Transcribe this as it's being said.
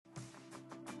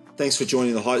Thanks for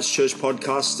joining the Heights Church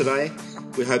podcast today.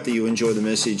 We hope that you enjoy the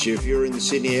message. If you're in the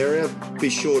Sydney area, be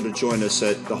sure to join us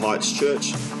at the Heights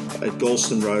Church at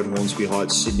Galston Road, Hornsby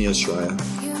Heights, Sydney, Australia.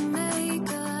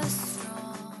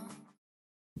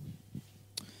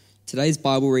 Today's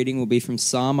Bible reading will be from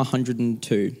Psalm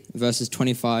 102, verses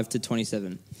 25 to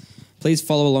 27. Please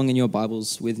follow along in your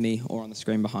Bibles with me or on the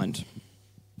screen behind.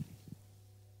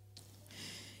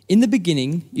 In the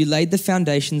beginning, you laid the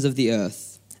foundations of the earth,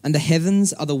 and the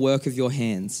heavens are the work of your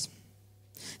hands.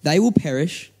 They will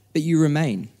perish, but you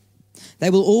remain. They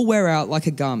will all wear out like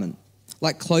a garment.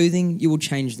 Like clothing, you will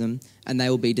change them, and they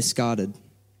will be discarded.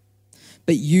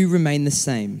 But you remain the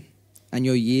same, and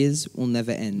your years will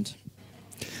never end.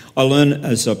 I learned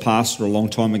as a pastor a long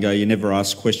time ago, you never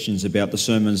ask questions about the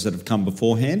sermons that have come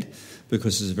beforehand,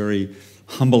 because it's a very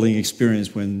humbling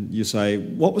experience when you say,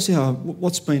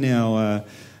 what's been our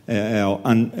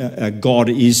God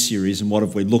Is series, and what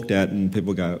have we looked at? And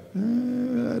people go,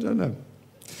 I don't know.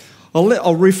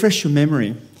 I'll refresh your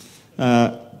memory.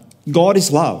 God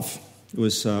is love. It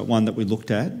was one that we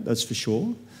looked at, that's for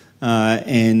sure.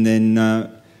 And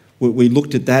then we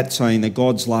looked at that saying that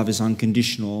God's love is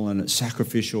unconditional and it's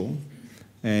sacrificial.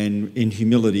 And in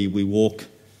humility, we walk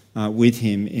with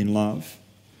him in love.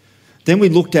 Then we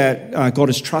looked at God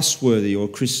is trustworthy, or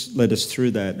Chris led us through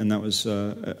that, and that was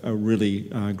a really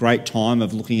great time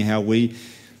of looking at how we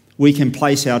can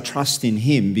place our trust in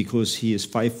him because he is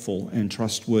faithful and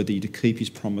trustworthy to keep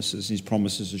his promises. His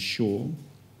promises are sure.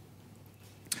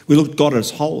 We looked at God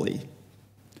as holy,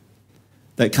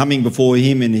 that coming before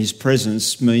him in his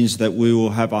presence means that we will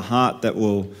have a heart that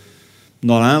will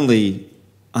not only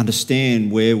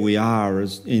understand where we are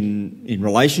in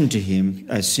relation to him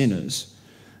as sinners,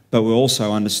 but we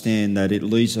also understand that it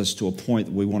leads us to a point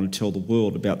that we want to tell the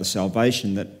world about the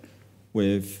salvation that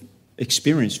we've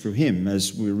experienced through him.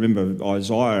 As we remember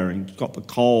Isaiah and got the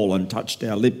coal and touched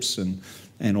our lips and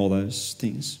all those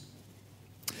things.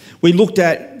 We looked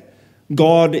at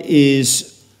God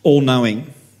is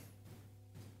all-knowing.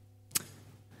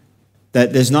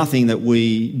 That there's nothing that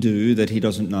we do that he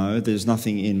doesn't know. There's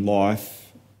nothing in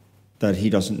life that he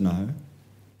doesn't know.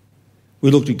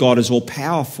 We looked at God as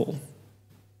all-powerful.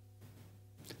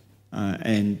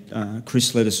 And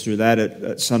Chris led us through that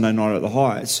at Sunday night at the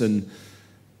Heights, and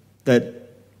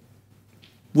that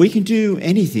we can do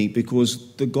anything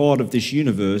because the God of this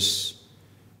universe,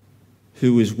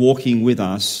 who is walking with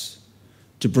us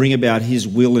to bring about his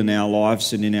will in our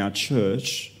lives and in our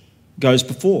church, goes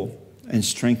before and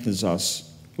strengthens us.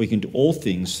 We can do all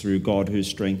things through God who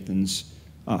strengthens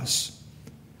us.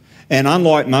 And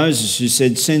unlike Moses, who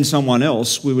said, send someone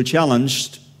else, we were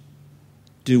challenged,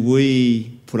 do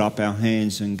we put up our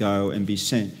hands and go and be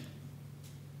sent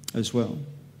as well?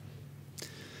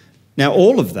 Now,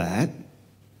 all of that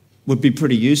would be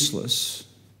pretty useless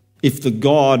if the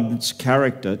God's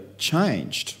character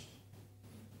changed.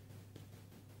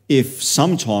 If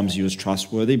sometimes he was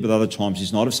trustworthy, but other times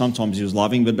he's not. If sometimes he was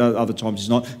loving, but other times he's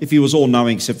not. If he was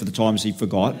all-knowing except for the times he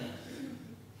forgot.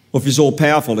 Or if he's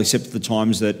all-powerful except for the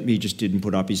times that he just didn't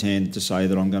put up his hand to say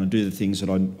that I'm going to do the things that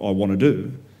I want to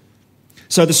do.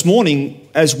 So this morning,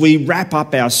 as we wrap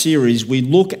up our series, we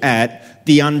look at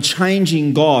the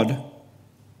unchanging God.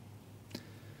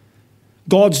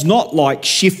 God's not like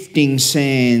shifting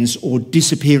sands or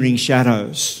disappearing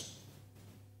shadows.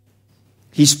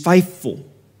 He's faithful.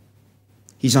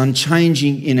 He's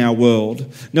unchanging in our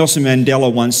world. Nelson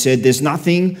Mandela once said, there's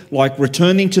nothing like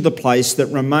returning to the place that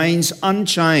remains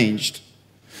unchanged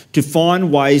to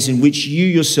find ways in which you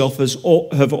yourself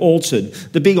have altered.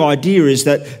 The big idea is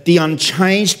that the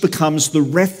unchanged becomes the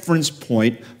reference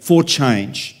point for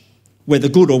change, whether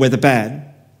good or whether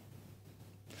bad.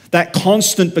 That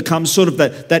constant becomes sort of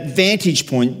that vantage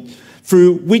point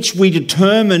through which we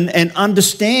determine and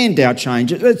understand our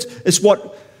change. It's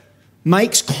what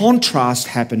makes contrast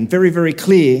happen very, very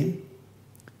clear.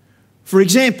 For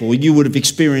example, you would have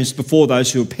experienced before,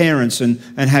 those who are parents and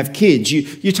have kids,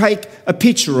 you take a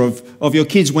picture of your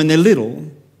kids when they're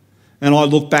little, and I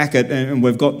look back at, and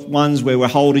we've got ones where we're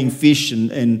holding fish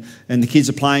and the kids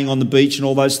are playing on the beach and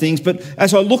all those things, but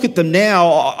as I look at them now,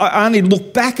 I only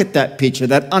look back at that picture,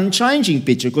 that unchanging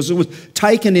picture, because it was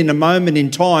taken in a moment in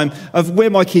time of where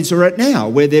my kids are at now,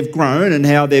 where they've grown and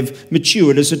how they've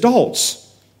matured as adults.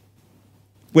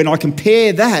 When I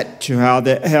compare that to how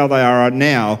they are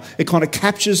now, it kind of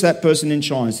captures that person in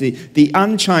shines. The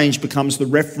unchanged becomes the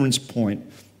reference point.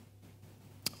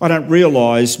 I don't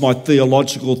realise my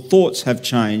theological thoughts have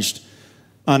changed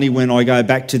only when I go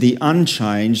back to the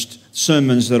unchanged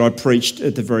sermons that I preached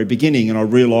at the very beginning, and I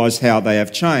realise how they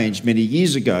have changed many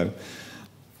years ago.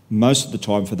 Most of the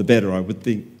time for the better, I would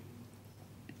think.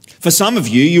 For some of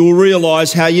you, you will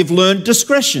realise how you've learned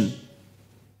discretion.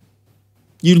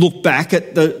 You look back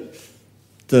at the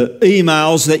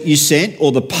emails that you sent,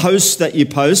 or the posts that you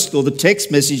post, or the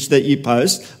text message that you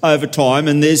post over time,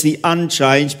 and there's the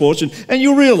unchanged portion, and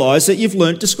you'll realise that you've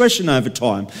learnt discretion over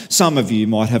time. Some of you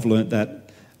might have learnt that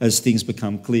as things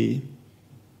become clear.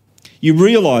 You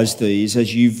realise these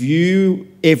as you view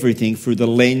everything through the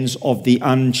lens of the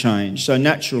unchanged. So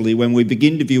naturally, when we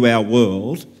begin to view our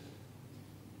world,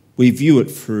 we view it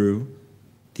through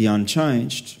the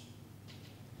unchanged.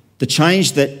 The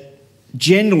change that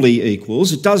generally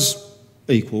equals, it does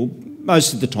equal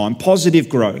most of the time, positive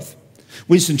growth.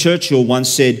 Winston Churchill once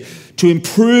said, "To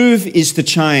improve is to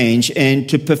change, and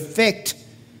to perfect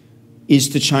is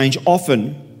to change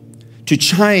often. To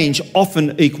change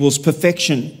often equals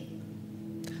perfection."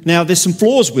 Now, there's some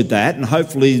flaws with that, and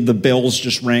hopefully the bells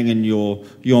just rang in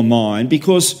your mind,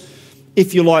 because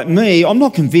if you're like me, I'm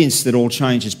not convinced that all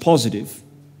change is positive.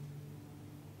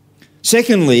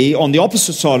 Secondly, on the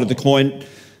opposite side of the coin,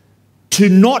 to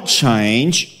not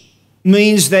change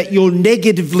means that you're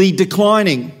negatively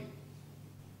declining.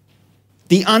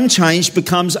 The unchanged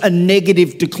becomes a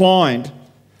negative decline.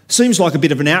 Seems like a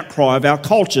bit of an outcry of our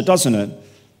culture, doesn't it?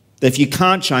 That if you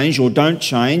can't change or don't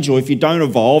change, or if you don't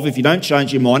evolve, if you don't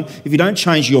change your mind, if you don't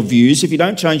change your views, if you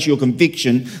don't change your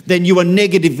conviction, then you are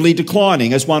negatively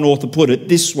declining, as one author put it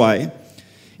this way.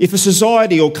 If a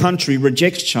society or country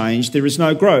rejects change, there is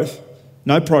no growth,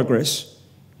 no progress.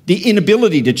 The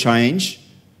inability to change,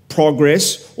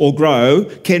 progress or grow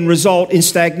can result in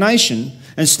stagnation,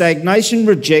 and stagnation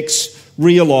rejects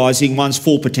realising one's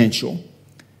full potential.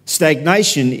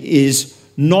 Stagnation is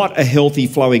not a healthy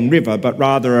flowing river, but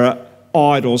rather an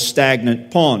idle,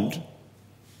 stagnant pond.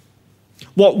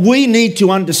 What we need to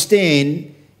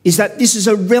understand is that this is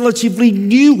a relatively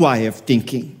new way of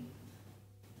thinking.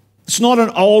 It's not an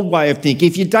old way of thinking.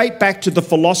 If you date back to the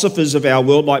philosophers of our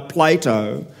world like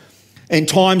Plato and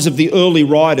times of the early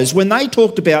writers, when they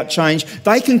talked about change,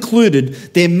 they concluded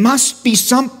there must be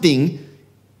something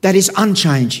that is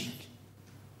unchanging.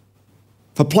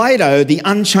 For Plato, the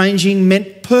unchanging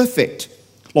meant perfect,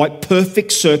 like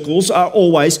perfect circles are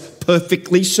always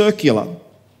perfectly circular.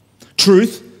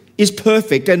 Truth is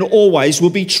perfect and always will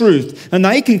be truth. And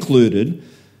they concluded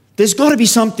there's got to be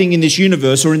something in this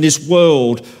universe or in this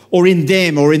world or in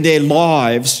them or in their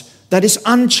lives that is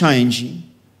unchanging.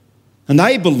 And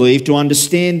they believed to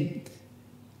understand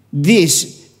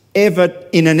this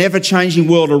in an ever-changing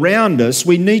world around us,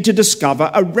 we need to discover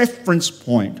a reference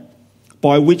point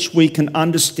by which we can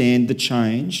understand the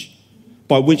change,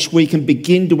 by which we can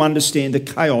begin to understand the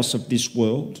chaos of this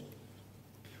world,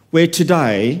 where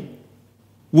today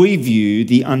we view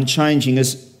the unchanging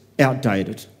as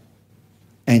outdated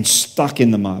and stuck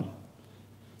in the mud.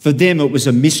 For them, it was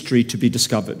a mystery to be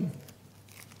discovered.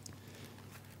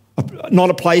 Not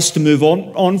a place to move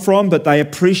on from, but they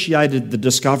appreciated the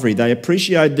discovery. They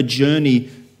appreciated the journey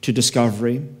to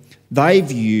discovery. They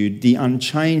viewed the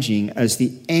unchanging as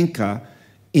the anchor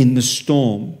in the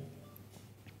storm.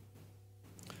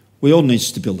 We all need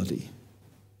stability,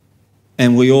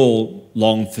 and we all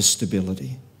long for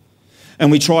stability.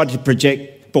 And we try to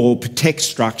project or protect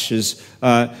structures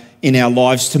in our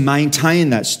lives to maintain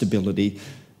that stability.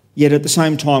 Yet at the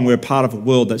same time, we're a part of a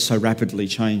world that's so rapidly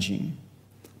changing.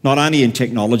 Not only in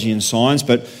technology and science,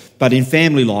 but in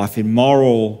family life, in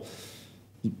moral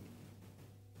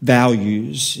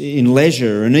values, in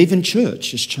leisure, and even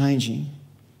church is changing.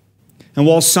 And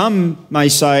while some may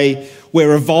say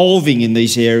we're evolving in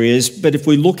these areas, but if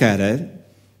we look at it,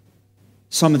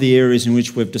 some of the areas in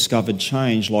which we've discovered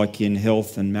change, like in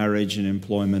health and marriage and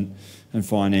employment and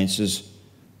finances,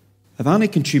 have only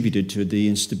contributed to the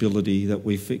instability that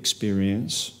we've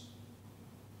experienced.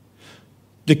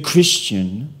 The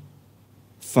Christian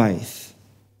faith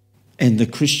and the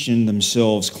Christian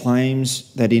themselves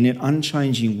claims that in an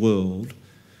unchanging world,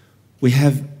 we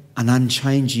have an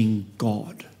unchanging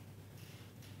God,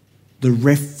 the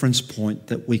reference point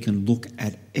that we can look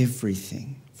at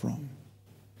everything from.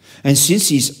 And since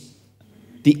he's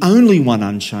the only one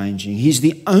unchanging, he's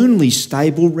the only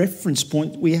stable reference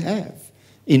point we have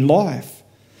in life.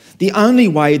 The only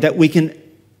way that we can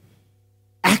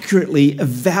accurately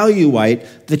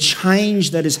evaluate the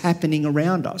change that is happening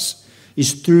around us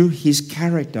is through his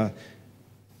character,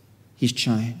 his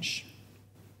change.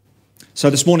 So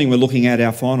this morning we're looking at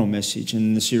our final message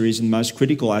in the series and the most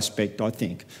critical aspect, I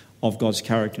think, of God's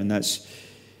character,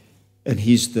 and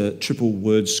here's the triple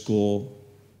word score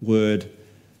word.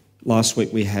 Last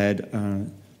week we had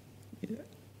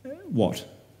what?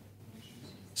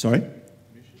 Sorry?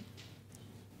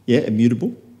 Yeah,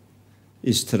 immutable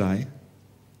is today.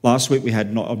 Last week we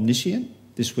had not omniscient.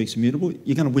 this week's Immutable,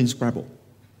 you're going to win Scrabble.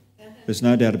 There's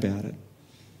no doubt about it.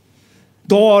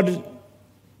 God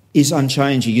is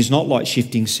unchanging. He's not like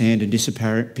shifting sand and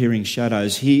disappearing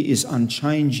shadows. He is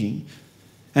unchanging.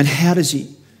 And how is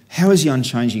he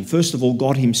unchanging? First of all,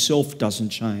 God himself doesn't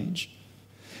change.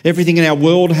 Everything in our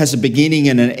world has a beginning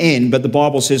and an end, but the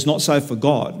Bible says not so for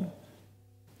God.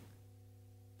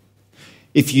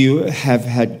 If you have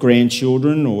had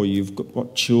grandchildren or you've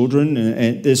got children,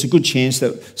 and there's a good chance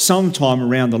that sometime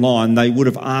around the line they would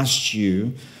have asked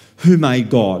you, who made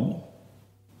God?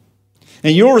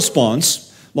 And your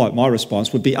response, like my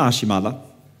response, would be, ask your mother.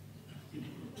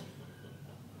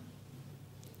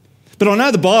 But I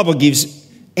know the Bible gives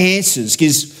answers,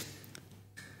 gives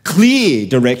clear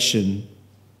direction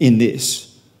in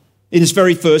this. In its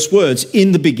very first words,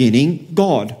 in the beginning,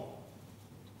 God.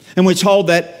 And we're told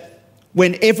that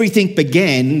when everything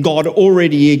began, God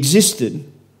already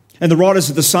existed. And the writers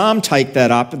of the psalm take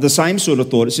that up, the same sort of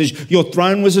thought. It says, your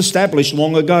throne was established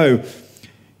long ago.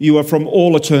 You are from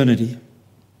all eternity.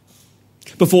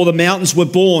 Before the mountains were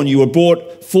born, you were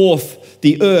brought forth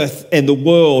the earth and the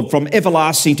world. From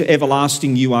everlasting to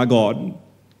everlasting, you are God.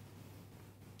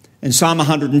 And Psalm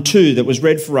 102 that was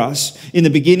read for us, in the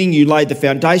beginning you laid the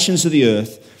foundations of the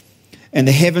earth, and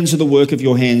the heavens are the work of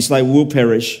your hands. They will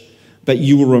perish, but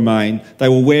you will remain. They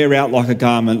will wear out like a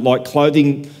garment. Like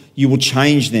clothing, you will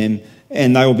change them,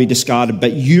 and they will be discarded.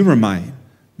 But you remain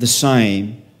the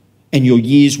same, and your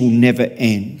years will never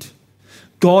end.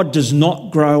 God does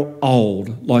not grow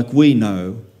old like we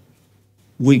know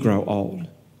we grow old.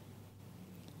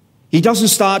 He doesn't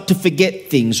start to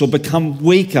forget things or become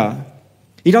weaker.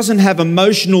 He doesn't have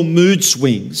emotional mood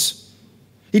swings.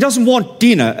 He doesn't want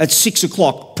dinner at 6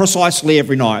 o'clock precisely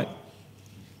every night.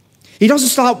 He doesn't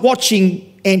start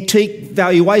watching antique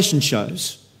valuation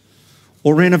shows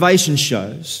or renovation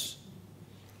shows.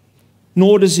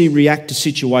 Nor does he react to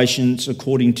situations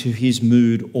according to his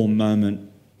mood or moment.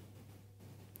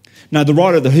 Now, the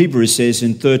writer of the Hebrews says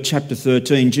in chapter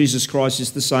 13, Jesus Christ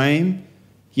is the same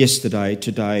yesterday,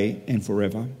 today, and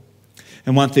forever.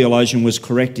 And one theologian was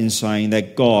correct in saying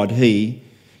that God, he,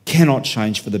 cannot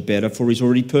change for the better, for he's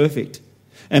already perfect.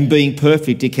 And being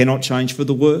perfect, he cannot change for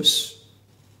the worse.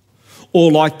 Or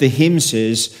like the hymn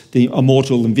says, the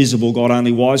immortal, invisible, God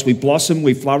only wise, we blossom,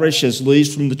 we flourish as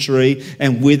leaves from the tree,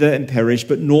 and wither and perish,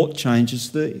 but naught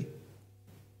changes thee.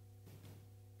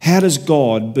 How does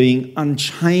God, being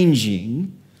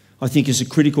unchanging, I think is a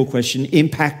critical question,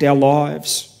 impact our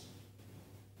lives?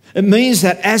 It means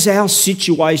that as our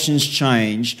situations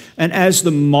change and as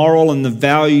the moral and the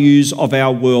values of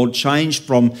our world change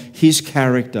from his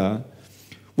character,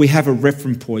 we have a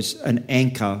reference point, an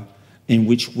anchor in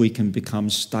which we can become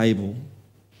stable.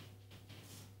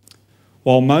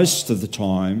 While most of the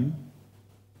time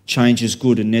change is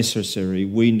good and necessary,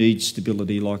 we need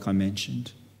stability, like I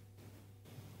mentioned.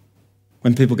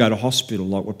 When people go to hospital,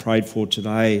 like we're prayed for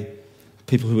today,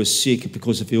 people who are sick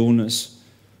because of illness,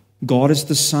 God is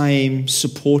the same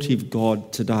supportive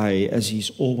God today as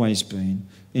he's always been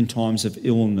in times of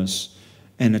illness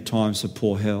and at times of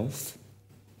poor health.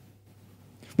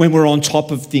 When we're on top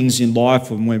of things in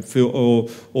life, when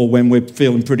when we're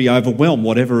feeling pretty overwhelmed,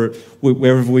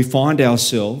 wherever we find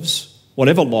ourselves,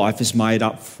 whatever life is made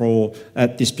up for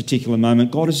at this particular moment,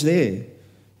 God is there.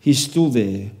 He's still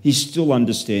there. He's still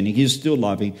understanding. He's still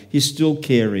loving. He's still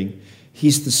caring.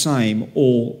 He's the same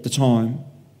all the time.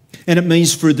 And it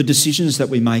means through the decisions that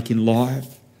we make in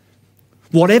life,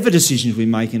 whatever decisions we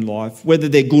make in life, whether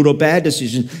they're good or bad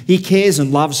decisions, he cares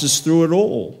and loves us through it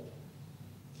all.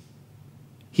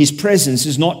 His presence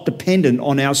is not dependent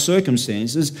on our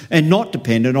circumstances and not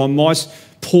dependent on my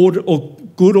good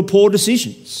or poor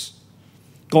decisions.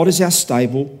 God is our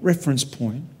stable reference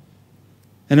point.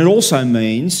 And it also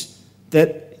means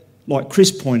that, like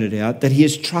Chris pointed out, that he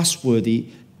is trustworthy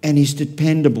and he's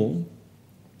dependable.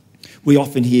 We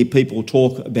often hear people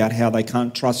talk about how they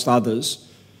can't trust others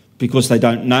because they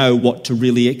don't know what to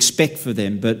really expect for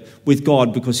them. But with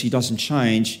God, because he doesn't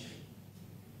change,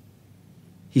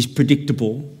 he's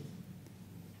predictable.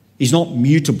 He's not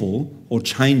mutable or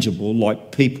changeable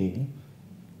like people,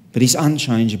 but he's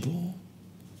unchangeable.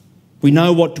 We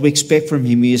know what to expect from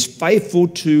him. He is faithful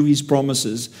to his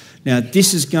promises. Now,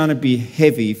 this is going to be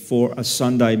heavy for a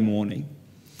Sunday morning.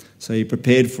 So you're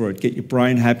prepared for it. Get your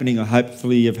brain happening, or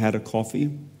hopefully you've had a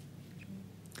coffee.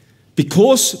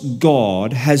 Because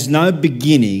God has no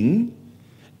beginning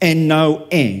and no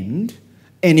end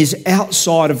and is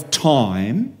outside of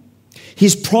time,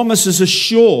 his promises are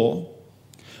sure.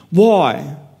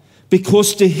 Why?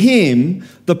 Because to him,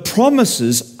 the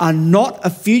promises are not a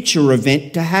future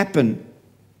event to happen,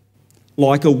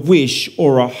 like a wish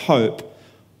or a hope,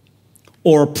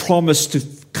 or a promise to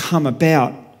come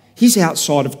about. He's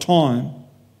outside of time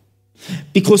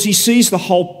because he sees the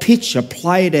whole picture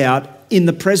played out in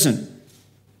the present,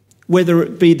 whether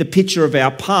it be the picture of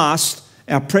our past,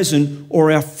 our present,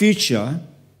 or our future.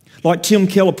 Like Tim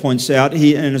Keller points out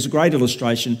here, and it's a great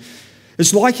illustration,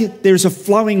 it's like there's a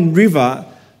flowing river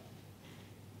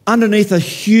underneath a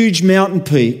huge mountain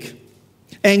peak,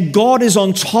 and God is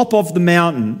on top of the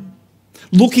mountain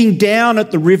looking down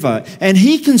at the river, and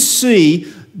he can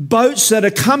see boats that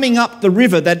are coming up the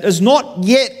river that has not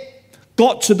yet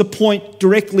got to the point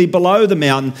directly below the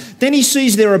mountain. Then he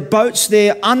sees there are boats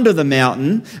there under the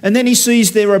mountain, and then he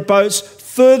sees there are boats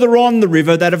further on the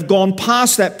river that have gone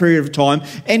past that period of time,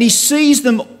 and he sees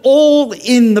them all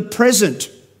in the present.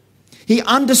 He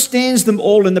understands them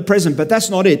all in the present, but that's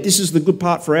not it. This is the good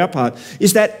part for our part,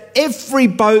 is that every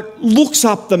boat looks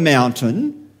up the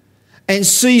mountain and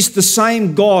sees the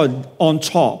same God on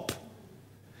top.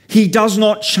 He does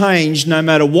not change no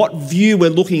matter what view we're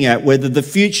looking at, whether the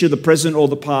future, the present, or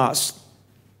the past.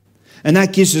 And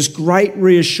that gives us great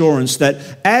reassurance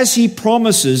that as he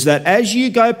promises that as you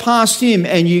go past him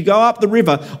and you go up the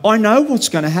river, I know what's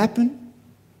going to happen.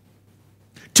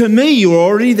 To me, you're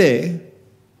already there.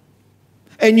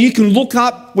 And you can look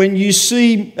up when you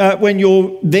see, when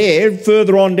you're there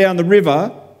further on down the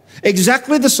river,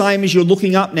 exactly the same as you're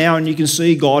looking up now and you can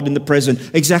see God in the present,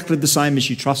 exactly the same as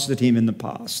you trusted him in the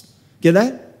past. Get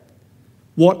that?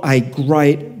 What a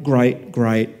great, great,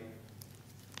 great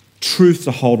truth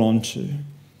to hold on to.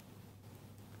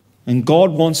 And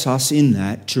God wants us in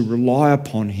that to rely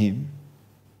upon him.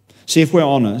 See, if we're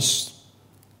honest,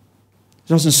 it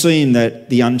doesn't seem that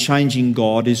the unchanging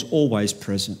God is always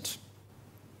present.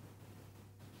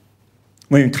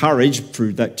 We're encouraged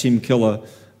through that Tim Keller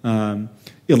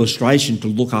illustration to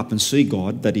look up and see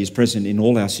God, that he is present in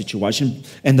all our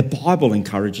situations. And the Bible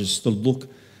encourages us to look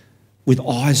with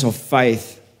eyes of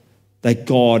faith that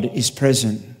God is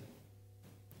present.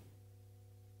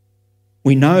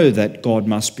 We know that God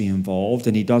must be involved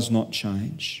and he does not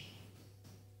change.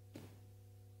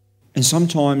 And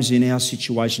sometimes in our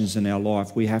situations in our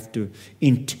life, we have to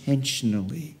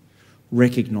intentionally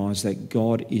recognise that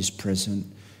God is present,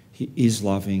 he is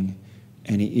loving,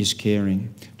 and he is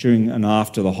caring. During and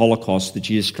after the Holocaust, the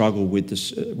Jews struggled with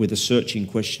a searching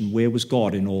question, where was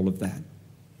God in all of that?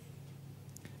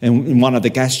 And in one of the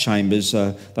gas chambers,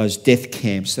 those death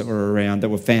camps that were around, that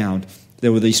were found,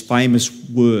 there were these famous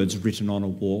words written on a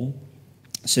wall.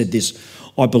 It said this: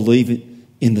 I believe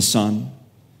in the sun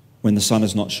when the sun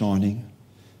is not shining.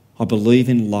 I believe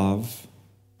in love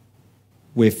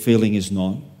where feeling is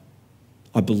not.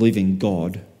 I believe in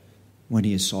God when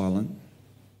he is silent.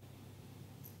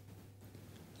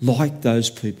 Like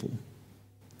those people,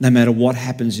 no matter what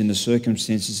happens in the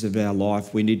circumstances of our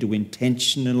life, we need to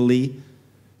intentionally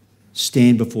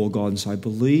stand before God and say, I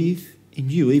believe in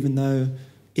you, even though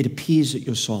it appears that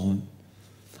you're silent.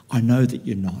 I know that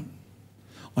you're not.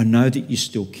 I know that you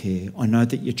still care. I know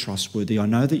that you're trustworthy. I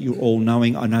know that you're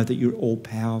all-knowing. I know that you're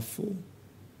all-powerful.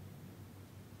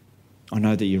 I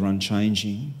know that you're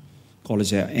unchanging. God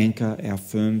is our anchor, our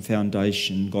firm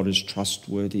foundation. God is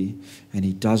trustworthy and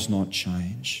he does not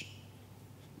change.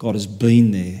 God has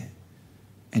been there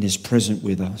and is present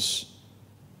with us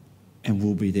and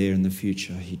will be there in the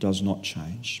future. He does not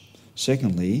change.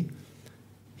 Secondly,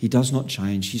 he does not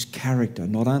change his character.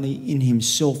 Not only in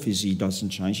himself is he doesn't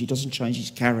change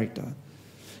his character.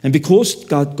 And because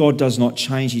God does not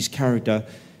change his character,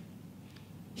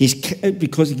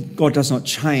 because God does not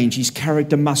change, his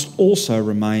character must also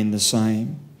remain the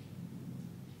same.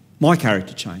 My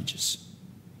character changes.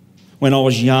 When I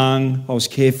was young, I was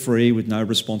carefree with no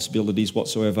responsibilities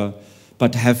whatsoever,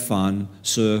 but to have fun,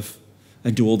 surf,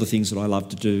 and do all the things that I love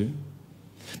to do.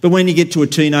 But when you get to a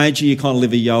teenager, you kind of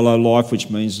live a YOLO life, which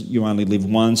means you only live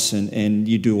once and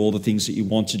you do all the things that you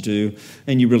want to do,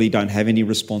 and you really don't have any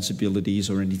responsibilities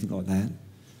or anything like that.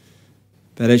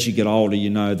 But as you get older, you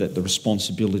know that the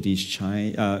responsibilities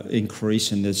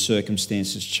increase and the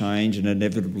circumstances change, and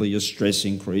inevitably your stress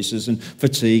increases and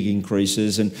fatigue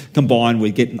increases, and combined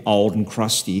with getting old and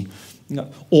crusty,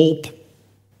 all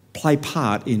play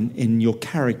part in your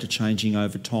character changing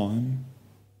over time.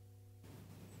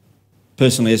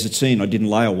 Personally, as a teen, I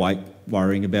didn't lay awake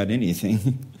worrying about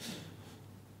anything.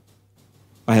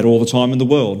 I had all the time in the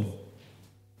world.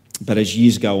 But as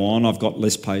years go on, I've got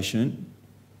less patient.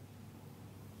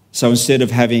 So instead of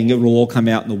having it will all come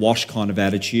out in the wash kind of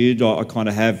attitude, I kind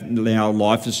of have now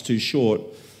life is too short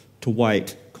to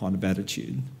wait kind of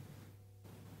attitude.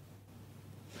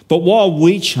 But while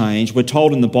we change, we're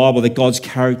told in the Bible that God's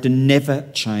character never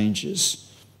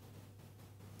changes.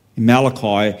 In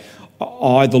Malachi,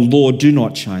 I, the Lord, do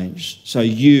not change. So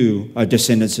you, O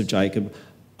descendants of Jacob,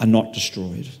 are not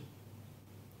destroyed.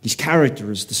 His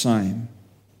character is the same.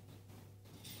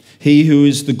 He who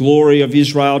is the glory of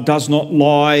Israel does not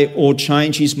lie or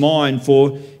change his mind,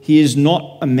 for he is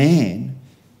not a man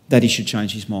that he should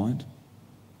change his mind.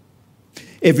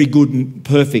 Every good and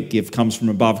perfect gift comes from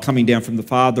above, coming down from the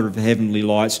Father of the heavenly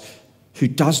lights, who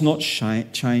does not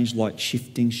change like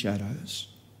shifting shadows.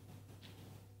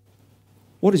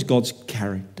 What is God's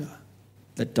character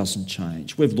that doesn't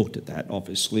change? We've looked at that,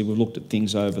 obviously. We've looked at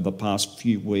things over the past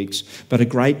few weeks. But a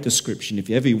great description, if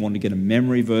you ever want to get a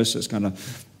memory verse that's going to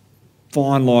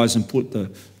finalise and put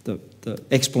the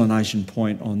explanation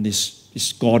point on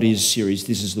this God is series,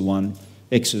 this is the one,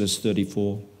 Exodus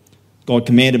 34. God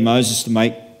commanded Moses to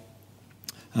make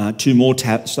 2 more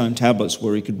stone tablets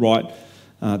where he could write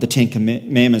the 10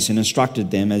 Commandments, and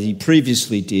instructed them, as he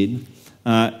previously did,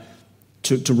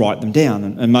 to write them down.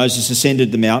 And Moses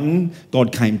ascended the mountain.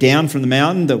 God came down from the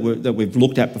mountain that we've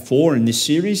looked at before in this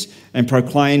series and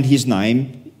proclaimed his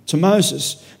name to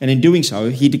Moses. And in doing so,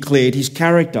 he declared his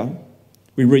character.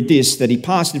 We read this, that he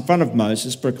passed in front of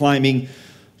Moses proclaiming,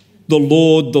 the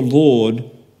Lord,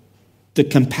 the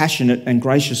compassionate and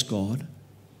gracious God,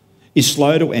 is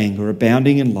slow to anger,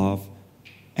 abounding in love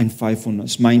and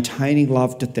faithfulness, maintaining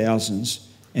love to thousands,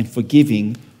 and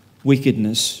forgiving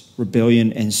wickedness,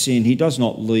 rebellion and sin. He does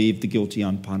not leave the guilty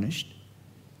unpunished.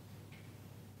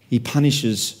 He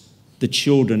punishes the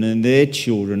children and their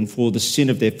children for the sin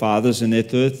of their fathers and their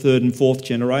third and fourth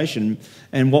generation.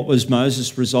 And what was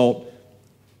Moses' result?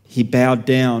 He bowed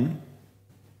down.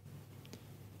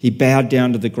 He bowed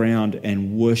down to the ground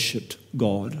and worshipped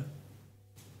God.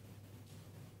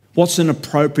 What's an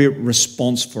appropriate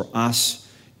response for us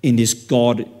in this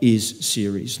God is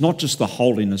series? Not just the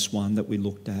holiness one that we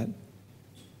looked at,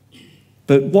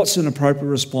 but what's an appropriate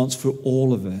response for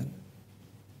all of it?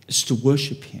 It's to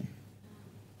worship him.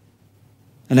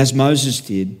 And as Moses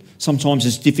did, sometimes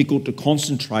it's difficult to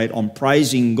concentrate on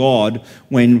praising God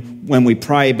when we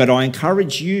pray, but I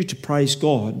encourage you to praise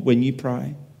God when you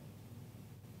pray.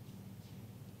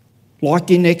 Like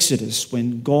in Exodus,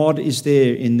 when God is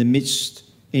there in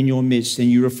your midst,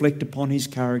 and you reflect upon his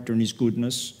character and his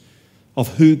goodness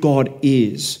of who God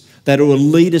is, that it will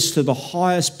lead us to the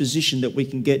highest position that we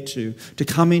can get to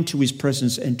come into his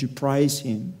presence and to praise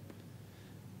him,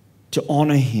 to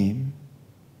honour him.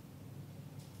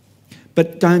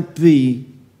 But don't be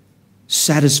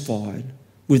satisfied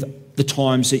with the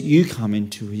times that you come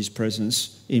into his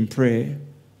presence in prayer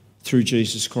through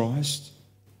Jesus Christ.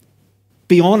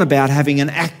 Be on about having an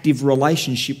active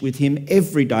relationship with him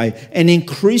every day and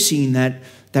increasing that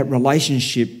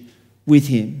relationship with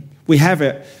him. We have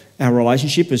our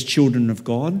relationship as children of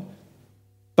God,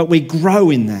 but we grow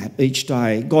in that each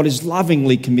day. God is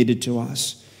lovingly committed to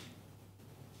us.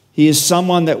 He is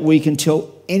someone that we can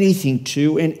tell anything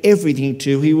to and everything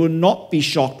to. He will not be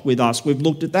shocked with us. We've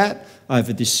looked at that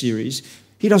over this series.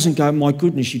 He doesn't go, my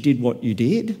goodness, you did what you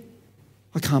did.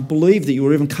 I can't believe that you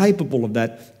were even capable of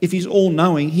that. If he's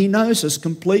all-knowing, he knows us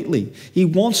completely. He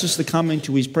wants us to come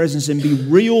into his presence and be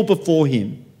real before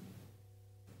him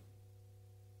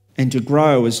and to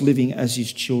grow as living as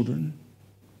his children.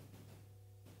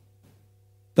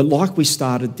 But like we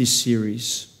started this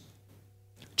series,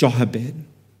 Jochebed,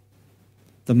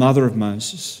 the mother of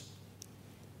Moses,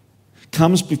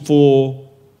 comes before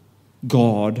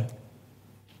God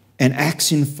and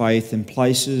acts in faith and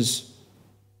places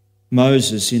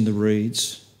Moses in the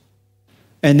reeds,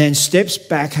 and then steps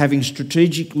back, having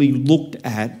strategically looked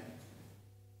at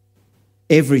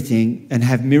everything, and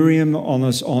have Miriam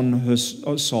on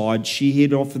her side. She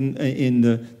hid off in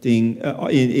the thing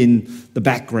in the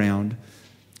background,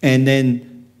 and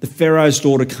then the Pharaoh's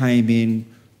daughter came in,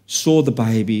 saw the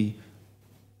baby.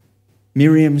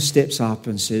 Miriam steps up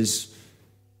and says,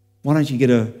 "Why don't you get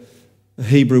a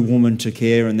Hebrew woman to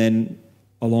care?" And then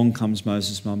along comes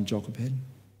Moses' mum, Jochebed.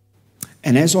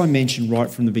 And as I mentioned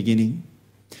right from the beginning,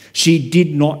 she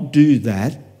did not do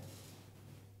that in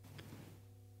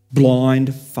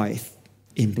blind faith.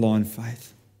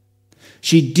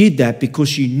 She did that because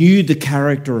she knew the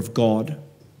character of God.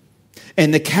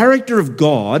 And the character of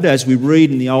God, as we read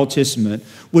in the Old Testament,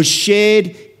 was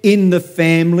shared in the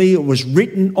family. It was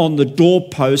written on the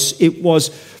doorposts. It was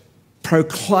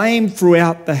proclaimed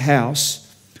throughout the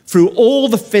house, through all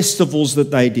the festivals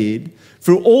that they did,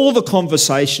 through all the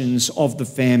conversations of the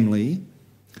family.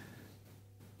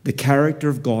 The character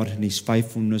of God and his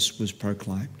faithfulness was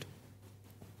proclaimed.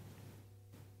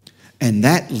 And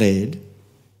that led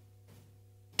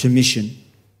to mission.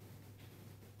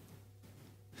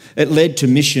 It led to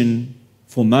mission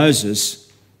for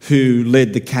Moses, who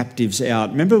led the captives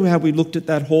out. Remember how we looked at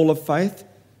that hall of faith?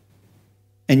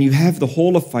 And you have the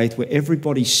hall of faith where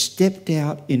everybody stepped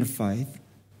out in faith,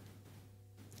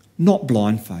 not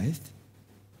blind faith,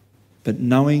 but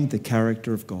knowing the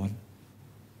character of God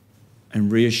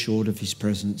and reassured of his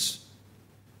presence.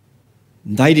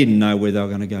 They didn't know where they were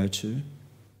going to go to.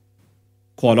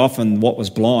 Quite often what was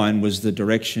blind was the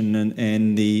direction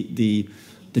and the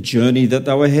journey that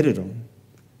they were headed on.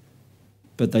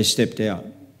 But they stepped out.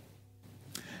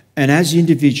 And as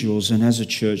individuals and as a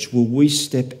church, will we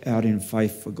step out in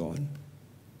faith for God?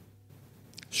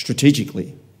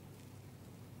 Strategically.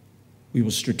 We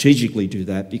will strategically do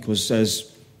that because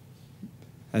as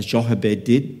Jochebed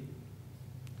did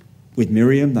with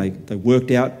Miriam, they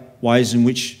worked out ways in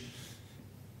which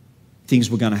things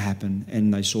were going to happen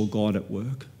and they saw God at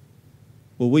work.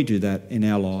 Will we do that in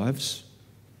our lives?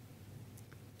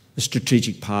 A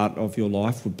strategic part of your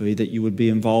life would be that you would be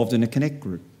involved in a connect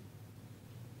group,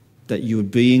 that you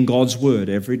would be in God's word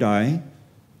every day,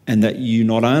 and that you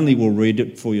not only will read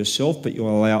it for yourself, but you'll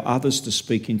allow others to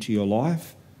speak into your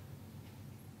life,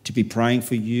 to be praying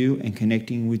for you and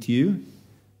connecting with you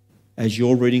as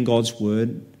you're reading God's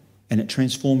word, and it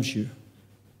transforms you.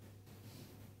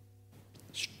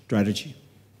 Strategy.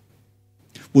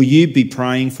 Will you be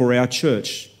praying for our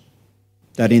church?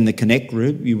 That in the Connect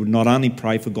group, you would not only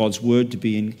pray for God's word to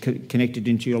be connected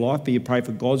into your life, but you pray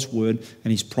for God's word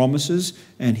and his promises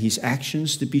and his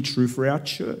actions to be true for our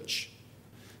church.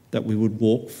 That we would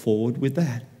walk forward with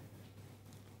that.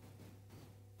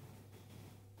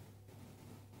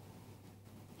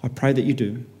 I pray that you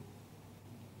do.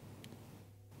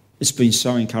 It's been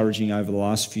so encouraging over the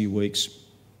last few weeks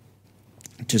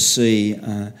to see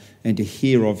and to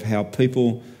hear of how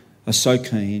people are so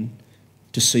keen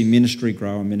to see ministry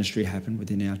grow and ministry happen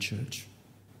within our church.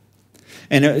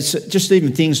 And it's just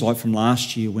even things like from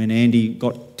last year when Andy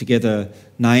got together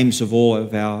names of all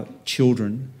of our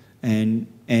children, and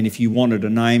if you wanted a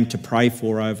name to pray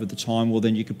for over the time, well,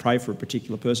 then you could pray for a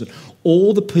particular person.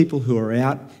 All the people who are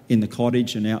out in the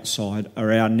cottage and outside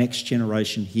are our next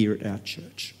generation here at our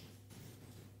church.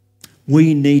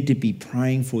 We need to be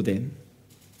praying for them.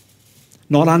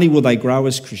 Not only will they grow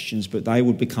as Christians, but they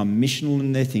will become missional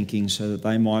in their thinking so that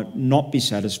they might not be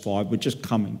satisfied with just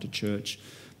coming to church,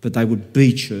 but they would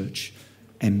be church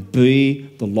and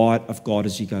be the light of God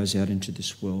as he goes out into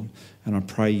this world. And I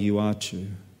pray you are too.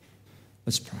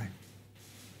 Let's pray.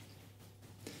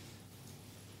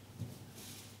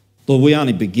 Lord, we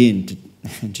only begin to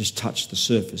just touch the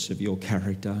surface of your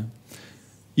character.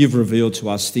 You've revealed to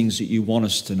us things that you want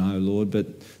us to know, Lord,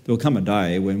 but there will come a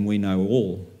day when we know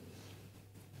all,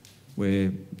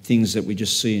 where things that we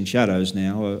just see in shadows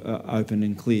now are open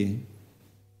and clear.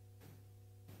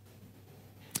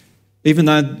 Even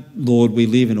though, Lord, we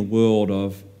live in a world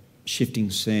of shifting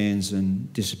sands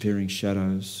and disappearing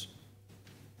shadows,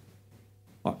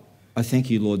 I thank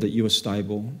you, Lord, that you are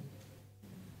stable.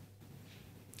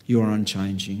 You are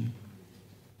unchanging.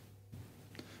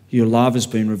 Your love has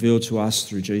been revealed to us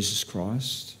through Jesus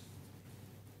Christ.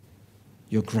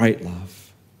 Your great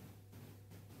love.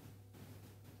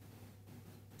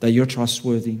 That you're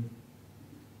trustworthy.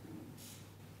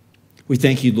 We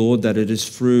thank you, Lord, that it is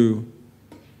through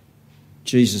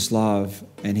Jesus' love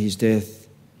and his death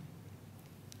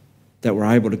that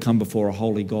we're able to come before a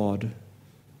holy God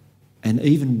and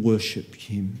even worship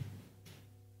him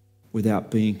without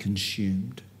being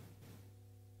consumed.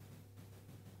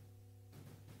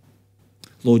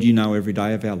 Lord, you know every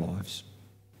day of our lives.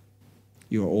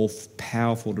 You are all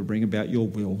powerful to bring about your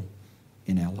will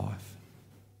in our life.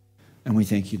 And we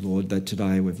thank you, Lord, that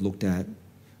today we've looked at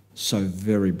so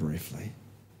very briefly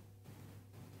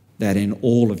that in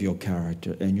all of your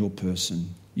character and your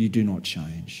person, you do not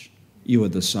change. You are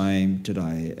the same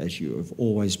today as you have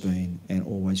always been and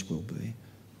always will be.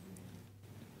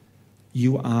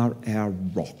 You are our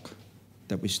rock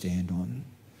that we stand on.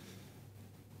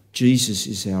 Jesus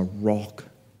is our rock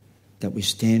that we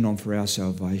stand on for our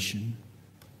salvation.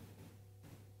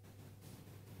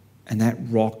 And that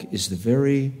rock is the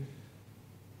very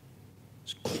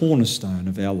cornerstone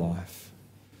of our life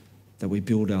that we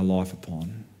build our life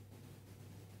upon.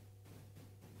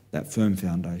 That firm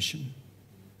foundation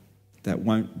that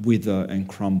won't wither and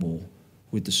crumble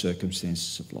with the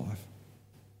circumstances of life.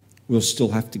 We'll still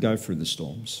have to go through the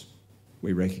storms.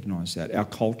 We recognise that. Our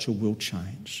culture will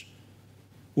change.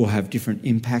 We'll have different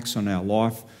impacts on our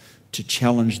life to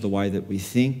challenge the way that we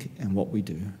think and what we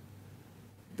do.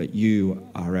 But you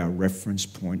are our reference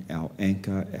point, our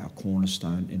anchor, our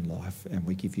cornerstone in life, and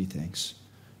we give you thanks.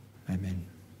 Amen.